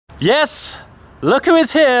Yes, look who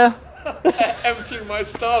is here. Emptying my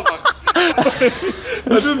Starbucks. I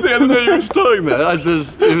didn't know you were storing there. It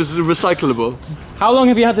was recyclable. How long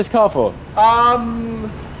have you had this car for? A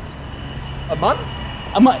month?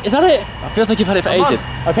 A month? Is that it? It feels like you've had it for ages.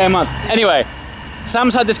 Okay, a month. Anyway,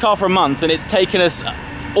 Sam's had this car for a month and it's taken us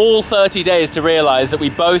all 30 days to realise that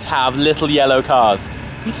we both have little yellow cars.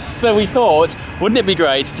 So we thought, wouldn't it be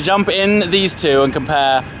great to jump in these two and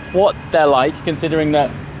compare what they're like, considering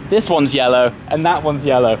that this one's yellow and that one's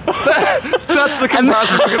yellow. That's the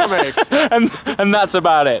comparison we're gonna make. And that's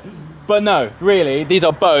about it. But no, really, these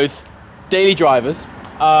are both daily drivers.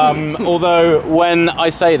 Although when I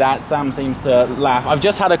say that, Sam seems to laugh. I've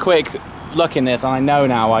just had a quick look in this and I know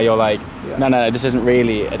now why you're like, no, this isn't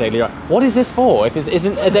really a daily driver. What is this for? If it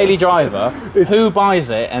isn't a daily driver, who buys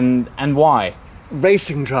it and why?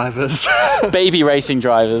 Racing drivers. Baby racing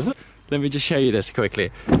drivers. Let me just show you this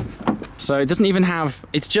quickly. So it doesn't even have,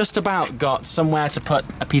 it's just about got somewhere to put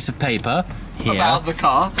a piece of paper here. About the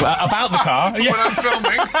car. About the car. When I'm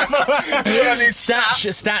filming.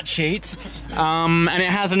 Stat sheet. And it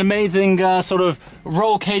has an amazing sort of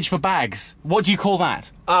roll cage for bags. What do you call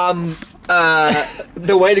that?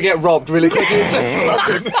 The way to get robbed really quickly in Central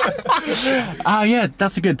London. Oh yeah,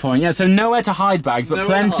 that's a good point. Yeah, so nowhere to hide bags, but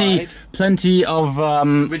plenty of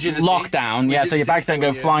lockdown. Yeah, so your bags don't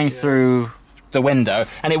go flying through the window.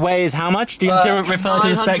 And it weighs how much? Do you refer to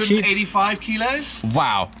the spec sheet? 985 kilos.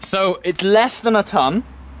 Wow. So it's less than a ton.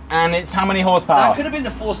 And it's how many horsepower? That could have been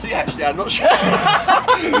the 4C actually, I'm not sure.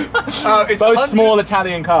 It's both small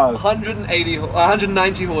Italian cars. 190 horsepower.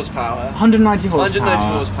 190 horsepower. 190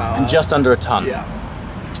 horsepower. And just under a ton. Yeah.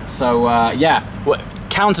 So, yeah.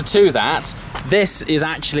 Counter to that, this is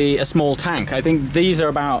actually a small tank. I think these are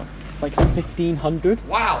about like 1,500.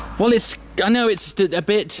 Wow. Well, I know it's a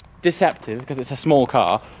bit deceptive because it's a small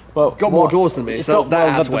car, but got more doors than me, so that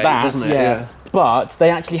adds weight, doesn't it? Yeah. But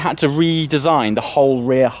they actually had to redesign the whole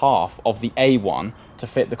rear half of the A1 to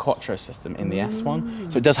fit the Quattro system in the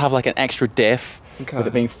S1. So it does have like an extra diff with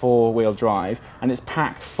it being 4-wheel drive, and it's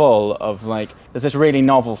packed full of like, there's this really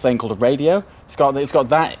novel thing called a radio. It's got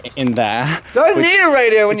that in there. Don't need a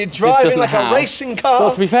radio when you're driving like a racing car.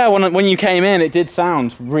 Well, to be fair, when you came in, it did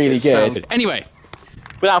sound really good. Anyway,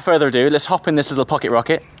 without further ado, let's hop in this little pocket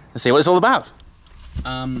rocket and see what it's all about.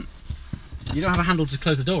 You don't have a handle to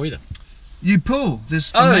close the door either. You pull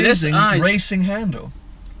this amazing racing handle.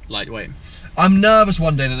 Lightweight. I'm nervous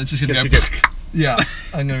one day that it's just gonna go. Yeah,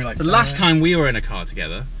 I'm gonna be like. The last time we were in a car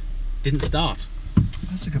together, didn't start.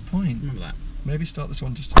 That's a good point. Remember that? Maybe start this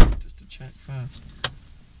one just to check first.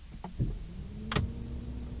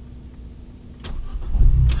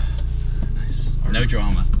 Nice. No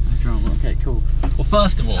drama. No drama. Okay, cool. Well,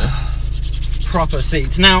 first of all, proper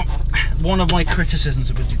seats. Now, one of my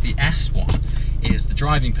criticisms with the S1 is the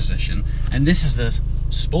driving position, and this has the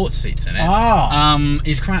sports seats in it.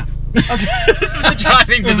 Is crap. Okay. The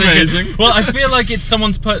driving position. Amazing. Well, I feel like it's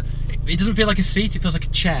someone's put. It doesn't feel like a seat. It feels like a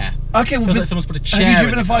chair. Okay, well, it feels like someone's put a chair. Have you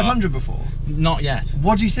driven a 500 before? Not yet.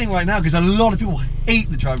 What do you think right now? Because a lot of people hate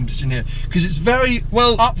the driving position here because it's very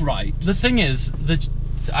upright. The thing is,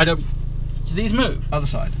 I don't. Do these move? Other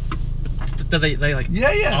side. Do they like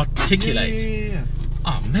articulate? Yeah.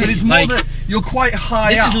 Oh man! But it's more that you're quite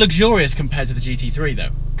high. This is luxurious compared to the GT3 though,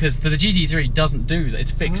 because the GT3 doesn't do that.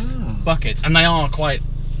 It's fixed buckets, and they are quite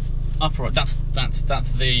upright. That's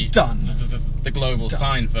the global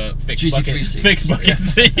sign for fixed GT3 bucket seats. Fixed bucket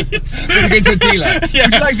seats. You're going to a dealer. Yeah.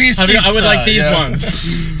 Would you like these seats? I would like these ones.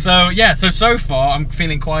 So yeah, so far I'm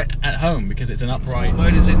feeling quite at home because it's an upright.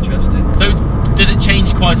 Sport mode is interesting. So does it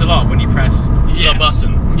change quite a lot when you press the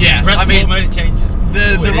button? Yes. Press sport mode, it changes.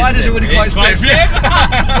 The riders are already quite stiff.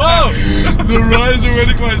 Whoa! The riders are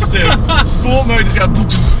already quite stiff. Sport mode is going.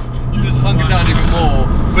 You just hunk it down even more.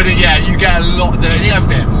 But yeah, you get a lot.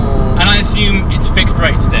 Everything's more. And I assume it's fixed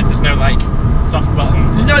rate stiff. There's no like soft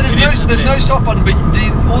button. No, there's no soft button, but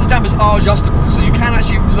all the dampers are adjustable, so you can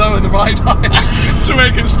actually lower the ride height to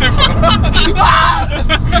make it stiffer.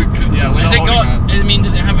 Yeah, does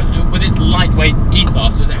it have with its lightweight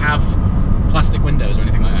ethos? Does it have plastic windows or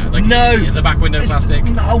anything like that? Like, no. Is the back window plastic?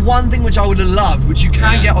 No, one thing which I would have loved, which you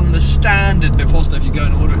can get on the standard Biposto if you go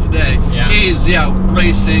and order it today, is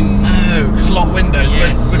racing slot windows.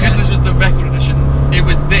 But because this was the record edition, it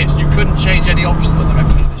was this. You couldn't change any options on the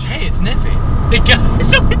record edition. Hey, it's nippy. It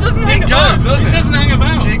goes. It doesn't hang about. It doesn't hang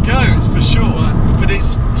about. It goes for sure. But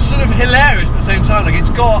it's sort of hilarious at the same time. Like it's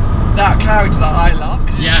got that character that I love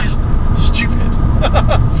because it's just stupid. Do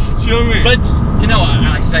you know what I mean? But do you know what? And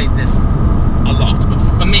I say this a lot, but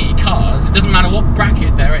for me, cars, it doesn't matter what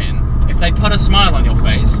bracket they're in. If they put a smile on your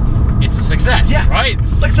face, it's a success, right?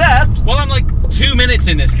 Success. Well, I'm like, 2 minutes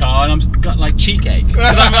in this car and I'm got like cheek ache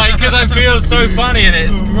because I feel so funny in it.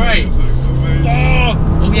 It's great.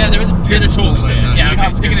 Oh yeah, there is a bit of torque steer. Yeah,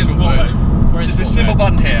 okay, stick it in sport mode. Just this simple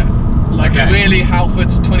button here, like a really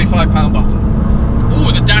Halford's £25 button.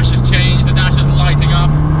 Ooh, the dash has changed. The dash is lighting up.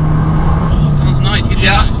 Oh, sounds nice.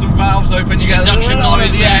 Yeah, some valves open. You get induction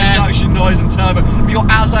noise. Yeah, induction noise and turbo. If you're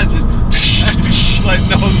outside, it's just like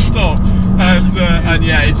non-stop. And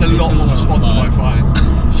yeah, it's a lot more responsive, I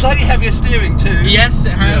find. Slightly heavier steering too. Yes,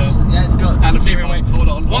 it has. Yeah, it's got and a steering wheel. Hold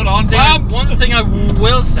on. One thing I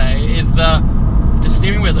will say is the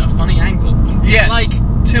steering wheel's at a funny angle. Yes. It's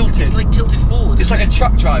like tilted. It's like tilted forward. It's like a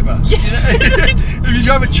truck driver. Yeah. You know? If you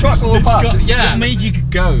drive a truck or a bus. What made you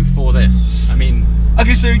go for this? I mean.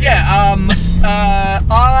 Okay, so yeah,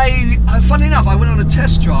 funny enough, I went on a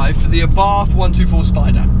test drive for the Abarth 124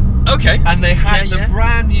 Spider. Okay. And they had the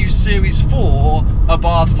brand new Series 4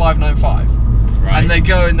 Abarth 595. Right. And they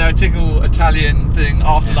go in their typical Italian thing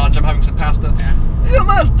after lunch. I'm having some pasta. Yeah. You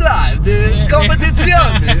must drive the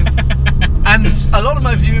competizione. And a lot of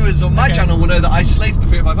my viewers on my channel will know that I slated the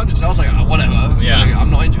Fiat 500. So I was like, oh, whatever. Yeah. Like, I'm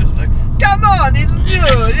not interested. Like, come on, it's new. You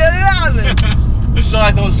love it. So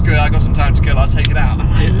I thought, screw it. I got some time to kill. I'll take it out. And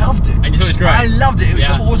I loved it. And you thought it was great? I loved it. It was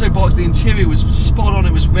the auto box. The interior was spot on.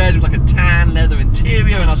 It was red with like a tan leather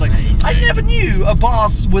interior. And I was like, I never knew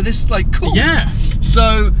Abarths were this like cool. Yeah.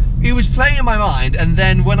 So it was playing in my mind, and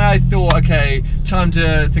then when I thought, okay, time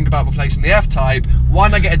to think about replacing the F-Type, why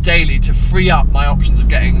not get a daily to free up my options of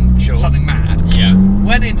getting something mad? Yeah.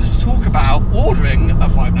 Went in to talk about ordering a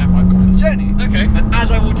 595 competizione. Okay. And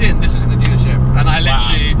as I walked in, this was in the dealership, and I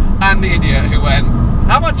literally am the idiot who went,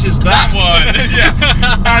 how much is that? That one. Yeah.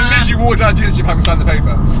 And literally walked out of the dealership having signed the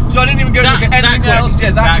paper. So I didn't even go look at anything else.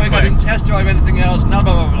 Yeah, that quick. I didn't test drive anything else. Blah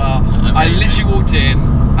blah blah blah. I literally walked in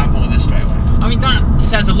and bought this straight away. I mean, that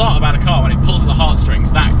says a lot about a car when it pulls the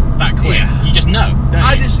heartstrings that quick. Yeah. You just know.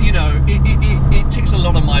 I just, you know, it ticks a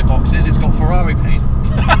lot of my boxes. It's got Ferrari paint.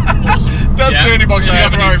 Awesome. That's the only box I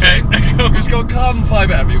have. Ferrari paint. It's got carbon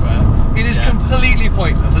fibre everywhere. It is completely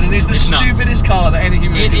pointless. I mean, it's the stupidest car that any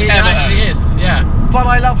human being ever actually is. Yeah. But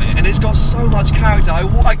I love it, and it's got so much character.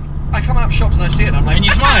 I come out of shops and I see it, and I'm like, and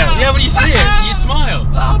you smile. Yeah, when you see it, you smile.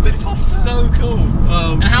 Oh, Biposto. So cool.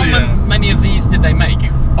 And how many of these did they make?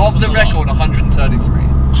 Of the record, 133.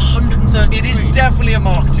 133. It is definitely a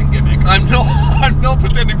marketing gimmick. I'm not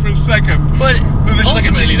pretending for a second. But this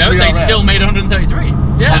ultimately, though, they still made 133.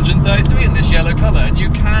 Yeah. 133 in this yellow colour, and you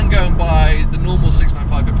can go and buy the normal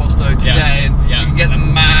 695 Biposto today, and you can get the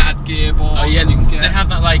mad gearbox. Oh yeah, they have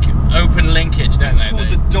that like open linkage, don't they? It's called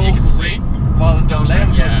the dog ring. Rather than double layer,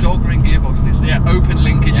 the dog ring gearbox, and it's open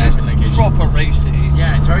linkage, and it's proper racy.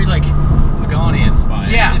 It's very like Pagani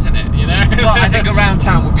inspired, isn't it? You know. But I think around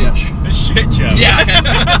town would be a shit show. Yeah. Okay.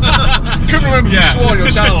 Couldn't remember if you swore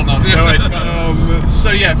your channel or not. No,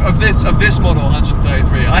 so yeah, of this model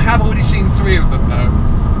 133, I have already seen 3 of them though.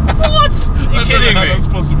 What? You're kidding me? That's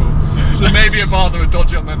possible. So maybe Abarth are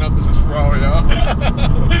dodgy on their numbers as Ferrari are.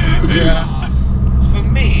 Yeah. For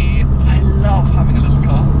me, I love having a little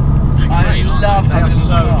car. I love having a little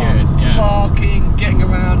car. Good. Yeah. Parking, getting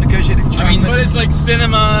around, negotiating traffic. I mean, but it's like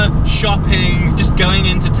cinema, shopping, just going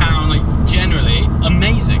into town, like generally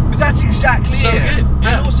amazing. But that's exactly so good.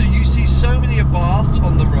 Yeah. And also, you see so many Abarths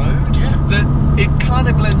on the road that it kind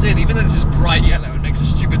of blends in, even though this is bright yellow and makes a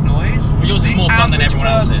stupid noise. But yours is more fun than everyone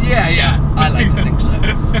else's. Yeah. I like to think so.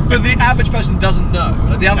 But the average person doesn't know.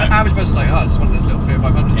 Like the average person's like, oh, it's just one of those little Fiat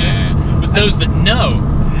 500 things. But those that know,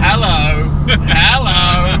 hello.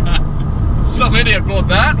 Some idiot bought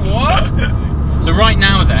that. What? So right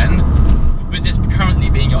now, then, with this currently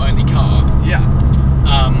being your only car,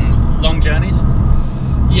 long journeys.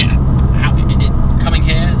 Yeah. How coming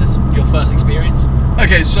here? Is this your first experience?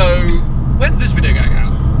 Okay, so when's this video going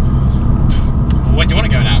out? When do you want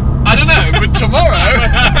it going out? I don't know, but tomorrow.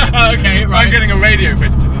 Okay, right. I'm getting a radio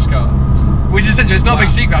fitted to this car. Which is essentially, it's not a big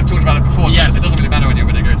secret, I've talked about it before, so it doesn't really matter when your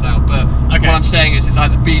video goes out, but what I'm saying is it's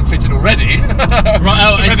either been fitted already, right,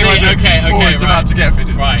 I see, or it's about to get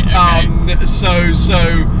fitted. Right, okay. So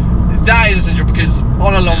that is essential, because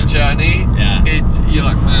on a long journey, you're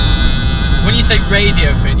like, when you say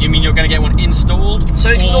radio fit, you mean you're going to get one installed? So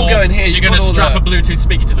it can all go in here. You're going to strap a Bluetooth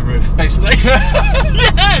speaker to the roof, basically.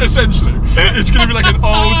 Yes! Essentially. It's going to be like an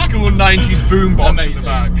old school 90s boombox in the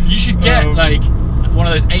back. You should get like one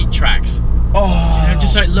of those 8 tracks. Oh, you know,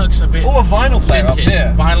 just so it looks a bit. Or a vinyl player vintage. Up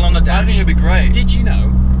here. Vinyl on the dash. I think it'd be great. Did you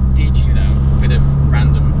know? Bit of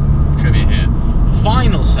random trivia here.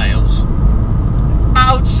 Vinyl sales.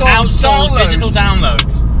 Outsold digital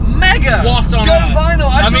downloads. Mega. What on Go earth? vinyl.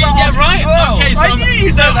 I mean, yeah, right. Well. Okay,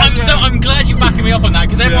 so I'm glad you're backing me up on that,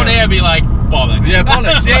 because everyone here would be like, bollocks. Yeah,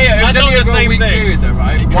 bollocks. Yeah. It was only over a week period though,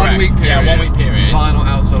 right? Correct. 1 week period. Yeah, 1 week period. Vinyl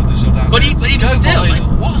outsold, digital download. But even still, like,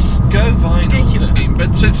 what? Go vinyl. Ridiculous.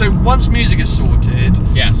 But so once music is sorted,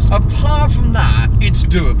 yes. Apart from that, it's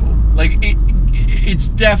doable. Like it's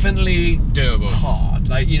definitely doable. Hard.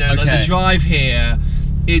 Like like the drive here,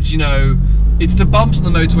 it's it's the bumps on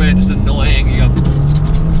the motorway are just annoying. You go.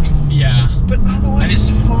 Yeah. But otherwise, and it's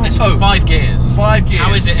fine. It's 5 gears. 5 gears.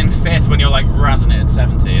 How is it in 5th when you're like razzing it at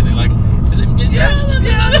 70? Is it like? Is it? You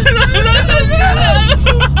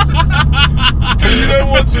know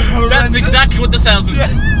what's horrendous? That's exactly what the salesman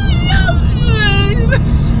said.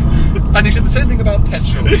 And he said the same thing about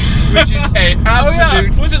petrol, which is a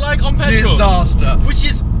absolute was it like on petrol? Disaster. Which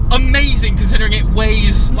is amazing considering it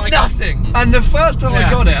weighs like nothing. And the first time I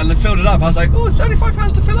got it and I filled it up, I was like, oh,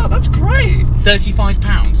 £35 to fill up, that's great. £35?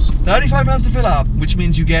 £35 to fill up, which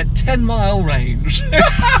means you get 10-mile range.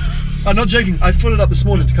 I'm not joking, I filled it up this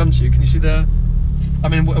morning to come to you. Can you see the... I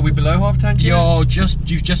mean, are we below half a tank here?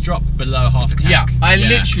 You've just dropped below half a tank. Yeah, I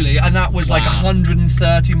literally, and that was like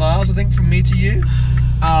 130 miles, I think, from me to you.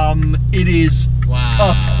 It is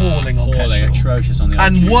appalling on petrol. Atrocious on the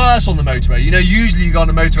old and worse on the motorway. Usually you go on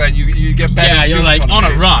the motorway and you get better. Yeah, you're like on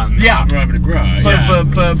a run. Yeah, over the grow.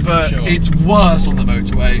 But sure. It's worse on the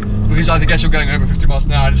motorway because I guess you're going over 50 miles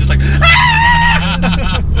an hour and it's just like.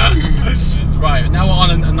 Right, now we're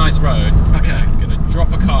on a nice road. Okay. I'm gonna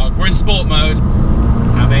drop a car. We're in sport mode.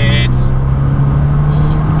 Have it.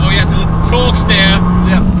 Oh yes, a little torque steer.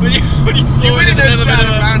 Yeah. When you really don't stand out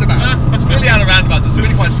of roundabouts. It's really out of roundabouts. It's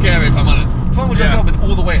really quite scary if I'm honest. Front wheel drive with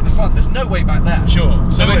all the weight at the front. There's no weight back there.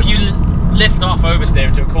 Sure. So if you lift off oversteer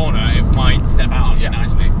into a corner, it might step out on you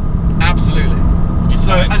nicely. Absolutely.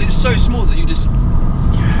 And it's so small that you just.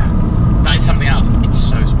 Yeah. That is something else. It's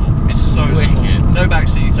so small. It's so small. No back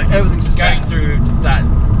seats. Like everything's just going through that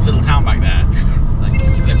little town back there. Like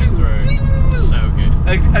flipping through. So good.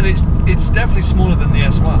 And it's definitely smaller than the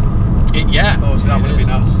S1. Oh, so that would have been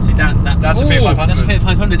us. See that's a Fiat 500. That's a Fiat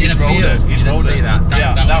 500 in a field. You didn't see that.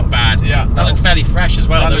 That looked bad. Yeah. That looked fairly fresh as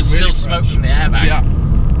well. There was still smoke from the airbag. Yeah.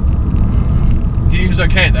 He was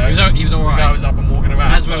okay though. He was alright. The guy was up and walking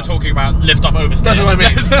around. As we were talking about lift off oversteer. That's what I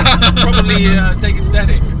mean. Probably take it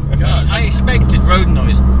steady. God, I expected road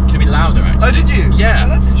noise to be louder actually. Oh, did you? Yeah. Oh,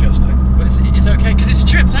 that's interesting. But it's okay because it's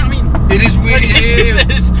stripped out. I mean, it is really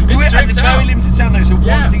it's stripped out. Very limited sound though. So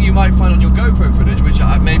one thing you might find on your GoPro footage, which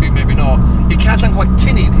maybe not, it can sound quite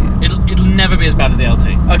tinny in here. It'll never be as bad as the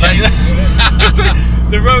LT. Okay.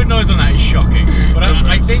 The road noise on that is shocking. But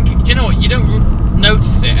I think, do you know what? You don't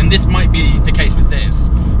notice it, and this might be the case with this,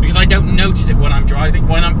 because I don't notice it when I'm driving.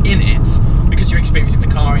 When I'm in it, because you're experiencing the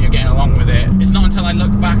car and you're getting along with it, it's not until I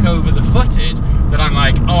look back over the footage that I'm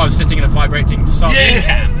like, oh, I was sitting in a vibrating sardine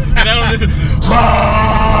can. You know, this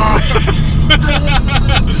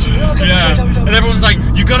and everyone's like,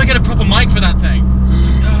 you gotta get a proper mic for that thing.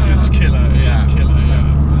 It's killer. Yeah. It's killer. Yeah.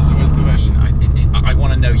 That's always the way. I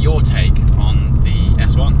want to know your take on the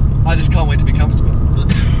S1. I just can't wait to be comfortable.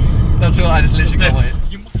 That's all. I just literally can't wait.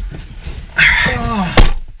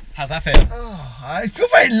 How's that feel? I feel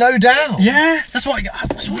very low down. Yeah, that's what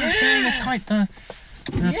I'm saying. It's quite the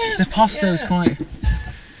Biposto is quite.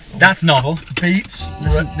 That's novel. Beats.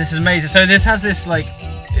 This is amazing. So this has this like,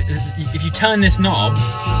 if you turn this knob,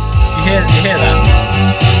 you hear that.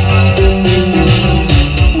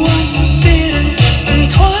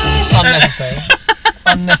 Unnecessary.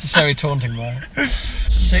 Unnecessary taunting there.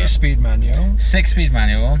 6-speed manual. 6-speed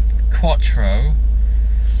manual. Quattro.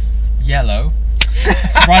 Yellow.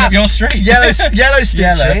 Right up your street. Yellow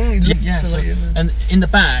stitching. Yeah. And in the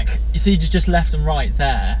back, you see just left and right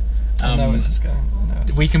there. I know where this is going.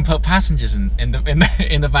 We can put passengers in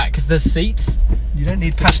the back because there's seats. You don't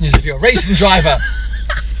need passengers if you're a racing driver.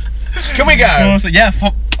 Can we go? Yeah,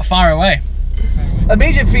 far away.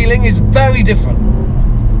 Immediate feeling is very different.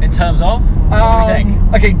 In terms of?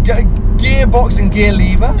 Okay, gearbox and gear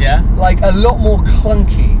lever. Yeah. Like a lot more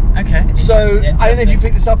clunky. Okay. So I don't know if you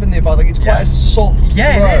picked this up in the Abarth. Like it's quite a soft.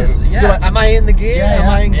 Yeah, throw. it is. Yeah. You're like, am I in the gear? Am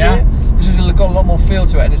I in gear? This has got a lot more feel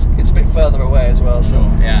to it, and it's a bit further away as well. So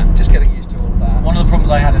just getting used to all of that. One of the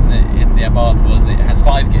problems I had in the Abarth was it has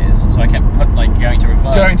 5 gears, so I kept going to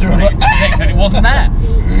reverse. Into 6, and it wasn't there.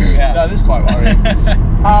 Yeah. That is quite worrying.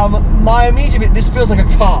 My immediate bit, this feels like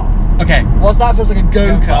a car. Okay. Whilst that feels like a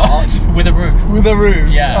go-kart with a roof. With a roof.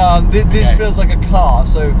 Yeah. This feels like a car,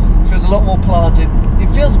 so it feels a lot more planted. It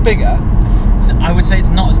feels bigger. I would say it's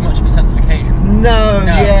not as much of a sense of occasion. No.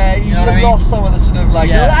 Yeah, you know lost some of the sort of like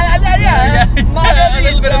a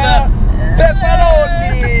little bit of a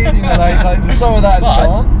pepperoni. You know, like some of that is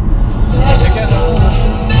gone.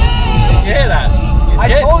 You hear that?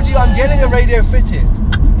 I told you I'm getting a radio fitted.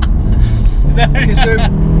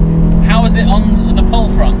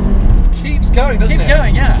 going, doesn't it? Keeps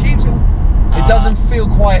going, yeah. It doesn't feel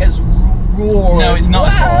quite as raw. No, it's not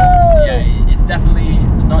as raw. Yeah, it's definitely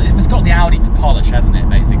not. It's got the Audi polish, hasn't it,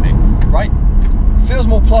 basically? Right? Feels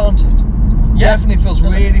more planted. Yeah. Definitely feels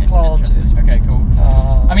really planted. Okay, cool.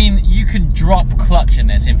 I mean, you can drop clutch in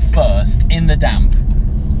this in first, in the damp,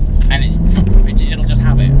 and it'll just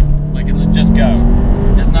have it. Like, it'll just go.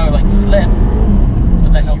 There's no, like, slip.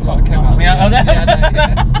 Unless you fuck up. I mean,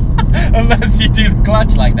 unless you do the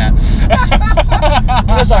clutch like that.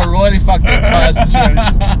 Unless I really fucked the entire situation.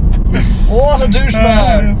 What a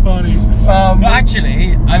douchebag! Funny. But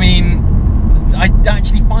actually, I mean, I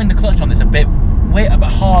actually find the clutch on this a bit weird, a bit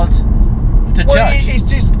hard to judge.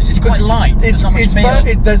 It's quite light. There's not much feel.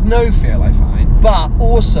 There's no feel, I find. But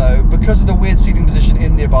also, because of the weird seating position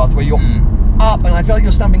in the Abarth, where you're up, and I feel like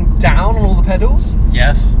you're stamping down on all the pedals.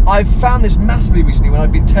 Yes. I've found this massively recently when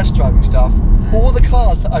I've been test driving stuff. All the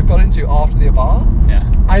cars that I've got into after the Abarth,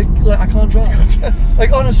 I can't drive.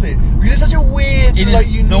 Like, honestly, because it's such a weird,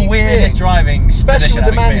 unique the weirdest thing, driving, especially with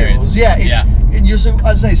the manuals. And you're so,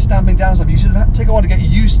 as I say, stamping down and stuff. You should take a while to get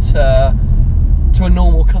used to a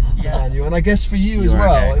normal car manual. And I guess for you as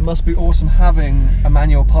well, it must be awesome having a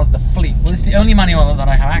manual part of the fleet. Well, it's the only manual that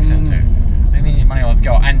I have access to. It's the only manual I've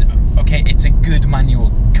got, and okay, it's a good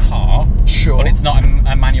manual car. Sure. But it's not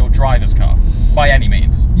a manual driver's car by any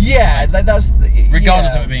means. Yeah, that's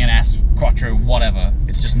regardless of it being an S Quattro, whatever.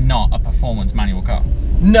 It's just not a performance manual car.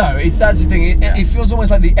 No, that's the thing. It feels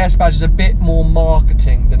almost like the S badge is a bit more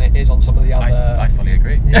marketing than it is on some of the other. I fully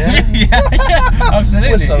agree. Yeah, yeah,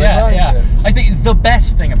 absolutely. We're so I think the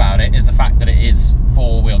best thing about it is the fact that it is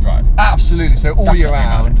four-wheel drive. Absolutely. So all year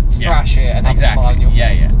round, thrash it and have a smile on your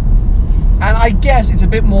face. And I guess it's a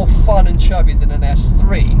bit more fun and chubby than an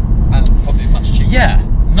S3, and probably much cheaper. Yeah,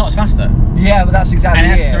 not as fast though. Yeah, but that's exactly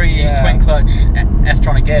an S3 twin clutch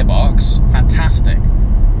S-tronic gearbox, fantastic.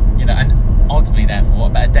 You know, and arguably therefore a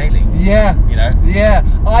better daily. Yeah. You know. Yeah,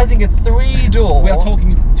 I think a 3-door. We are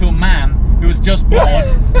talking to a man who was just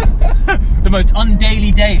bought the most undaily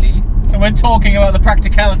daily, and we're talking about the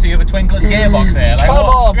practicality of a twin clutch gearbox here. Like, come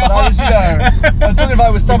on, but I was, I'm talking if I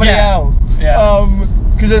was somebody else. Yeah.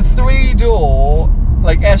 Because a 3-door,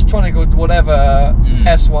 like S-tronic or whatever,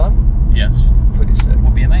 S1. Yes. Pretty sick.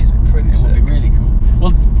 Would be amazing. Pretty sick. Would be really cool.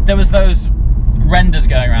 Well, there was those renders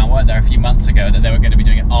going around, weren't there, a few months ago that they were going to be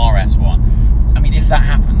doing an RS1. I mean, if that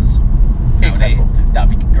happens, that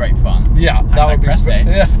would be great fun. Yeah, that would be press day.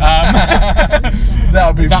 Yeah. That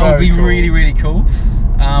would be cool. Really, really cool.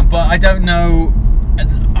 But I don't know.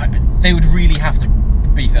 They would really have to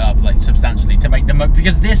beef it up like substantially to make the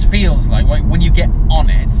because this feels like when you get on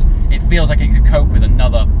it, it feels like it could cope with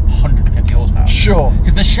another 150 horsepower. Sure.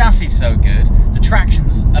 Because the chassis is so good, the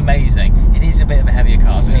traction's amazing. It is a bit of a heavier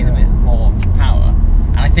car, so it needs a bit more power.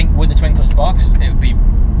 And I think with the twin clutch box, it would be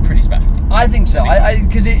pretty special. I think so.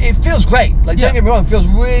 Because it feels great. Like, don't get me wrong, it feels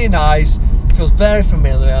really nice. It feels very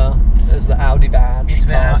familiar. There's the Audi badge.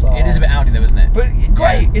 It is a bit Audi though, isn't it? But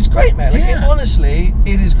great. It's great, man. Like, honestly,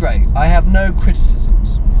 it is great. I have no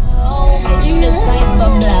criticisms.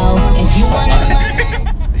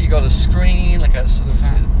 You got a screen, like a sort of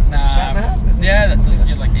sat nav? Yeah, that's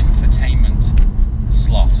your like infotainment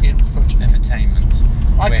slot. Infotainment.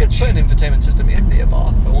 I could put an infotainment system in the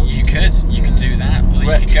Abarth. You could do that. Or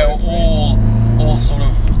you could go all sort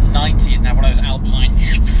of 90s and have one of those Alpine.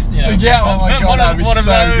 You know, oh my god, that'd be so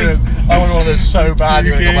good. I want one of those so bad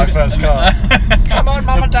when I got my first car. Come on,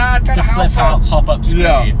 Mum and Dad, go to Halfords. Pop-up screen.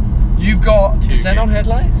 Yeah. You've got xenon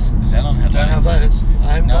headlights? Xenon headlights. Don't have those.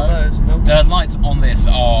 I haven't got those. No. The headlights on this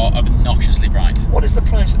are obnoxiously bright. What is the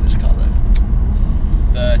price of this car though?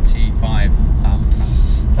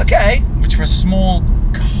 £35,000. Okay. Which for a small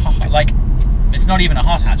car, like, it's not even a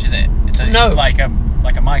hot hatch, is it? It's like a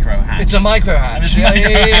micro hatch. It's a micro hatch.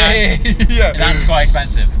 Yeah. That's quite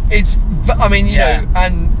expensive. It's, I mean, you know,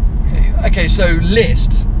 and okay, so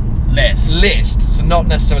list, so not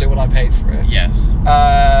necessarily what I paid for it. Yes.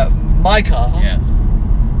 My car. Yes.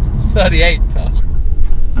 38,000.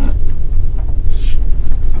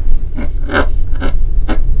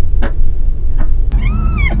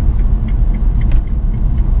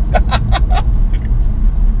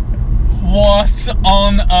 What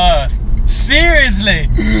on earth? Seriously?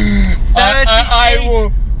 I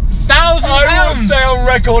will say on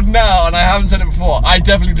record now, and I haven't said it before, I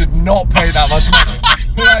definitely did not pay that much money.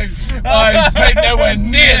 I paid nowhere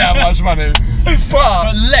near that much money.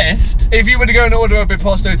 But list, if you were to go and order a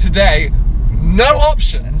Biposto today, no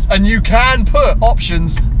options, and you can put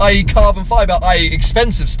options, i.e. carbon fibre, i.e.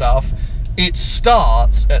 expensive stuff, it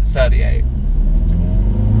starts at 38.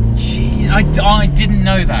 Gee, I didn't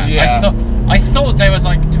know that. Yeah. I thought there was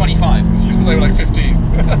like 25. You thought they were like 15.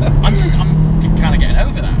 I'm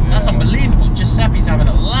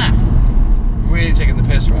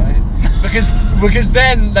Because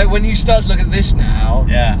then, like, when you start to look at this now,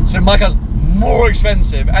 so my car's more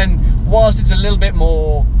expensive, and whilst it's a little bit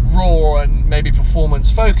more raw and maybe performance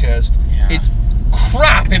focused, it's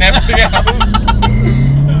crap in everything else.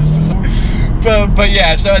 but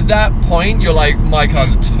yeah, so at that point, you're like, my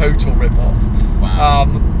car's a total rip-off. Wow.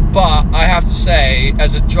 But I have to say,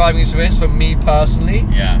 as a driving experience for me personally,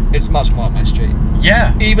 it's much more up my street.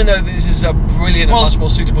 Yeah. Even though this is a brilliant and much more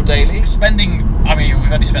suitable daily. I mean,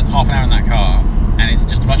 we've only spent half an hour in that car, and it's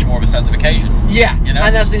just much more of a sense of occasion. Yeah. You know?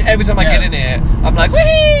 And that's the, every time I get in here, I'm like,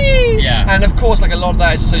 whee! Yeah. And of course, like, a lot of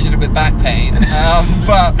that is associated with back pain.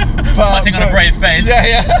 But Putting on a brave face.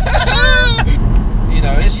 Yeah. You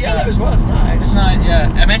know, it's yellow as well. It's nice. It's nice.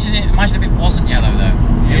 Yeah. Imagine if it wasn't yellow though.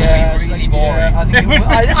 It would be really boring. Yeah, I think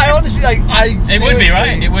I honestly like. It would be,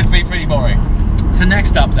 right? It would be pretty boring. So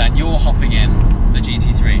next up, then, you're hopping in the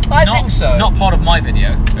GT3. I think so. Not part of my video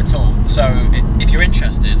at all. So if you're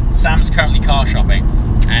interested, Sam's currently car shopping,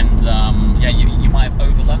 and you might have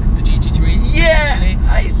overlooked the GT3.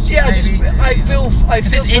 I feel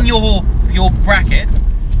it's in your bracket.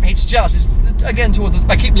 It's again towards the.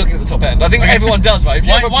 I keep looking at the top end. I think everyone does, right? If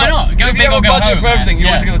you why not? Go if big you have or a go budget home, for everything, you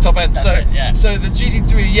always look at the top end. So the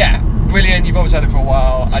GT3, brilliant. You've obviously had it for a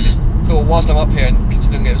while. I just thought, whilst I'm up here and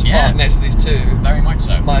considering it was parked next to these two, very much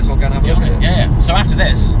so. Might as well go and have a look at it. Yeah. So after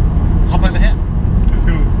this, hop over here.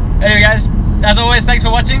 Anyway, guys, as always, thanks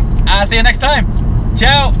for watching. I'll see you next time.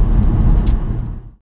 Ciao.